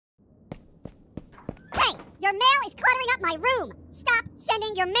Your mail is cluttering up my room. Stop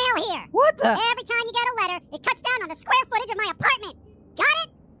sending your mail here. What the? Every time you get a letter, it cuts down on the square footage of my apartment. Got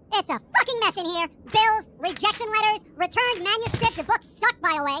it? It's a fucking mess in here. Bills, rejection letters, returned manuscripts, your books suck,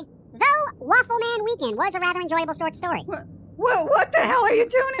 by the way. Though Waffle Man Weekend was a rather enjoyable short story. What the hell are you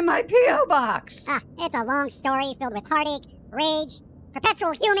doing in my P.O. box? It's a long story filled with heartache, rage,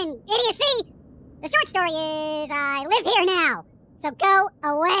 perpetual human idiocy. The short story is, I live here now, so go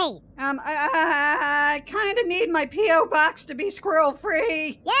away. I kind of need my P.O. box to be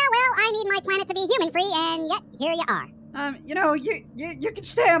squirrel-free. Yeah, well, I need my planet to be human-free, and yet here you are. You can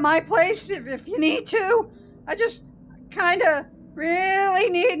stay at my place if you need to. I just kind of really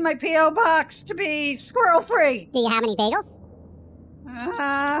need my P.O. box to be squirrel-free. Do you have any bagels?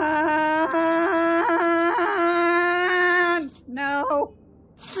 No.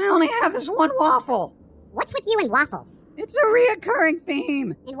 I only have this one waffle. What's with you and waffles? It's a reoccurring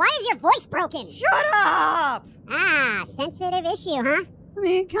theme. And why is your voice broken? Shut up! Sensitive issue, huh? I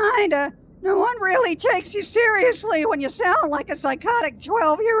mean, kinda. No one really takes you seriously when you sound like a psychotic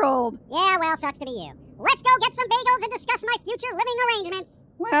 12-year-old. Yeah, well, sucks to be you. Let's go get some bagels and discuss my future living arrangements.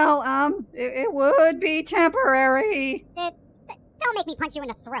 Well, it would be temporary. Don't make me punch you in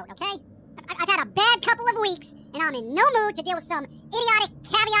the throat, okay? I've had a bad couple of weeks, and I'm in no mood to deal with some idiotic,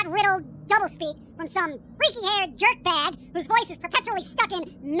 caveat-riddled doublespeak from some freaky-haired jerkbag whose voice is perpetually stuck in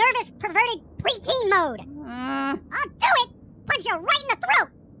nervous, perverted preteen mode. I'll do it! Punch you right in the throat!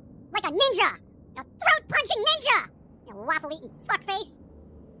 Like a ninja! A throat-punching ninja! You waffle-eating fuckface.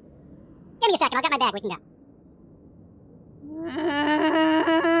 Give me a second, I'll get my bag, we can go.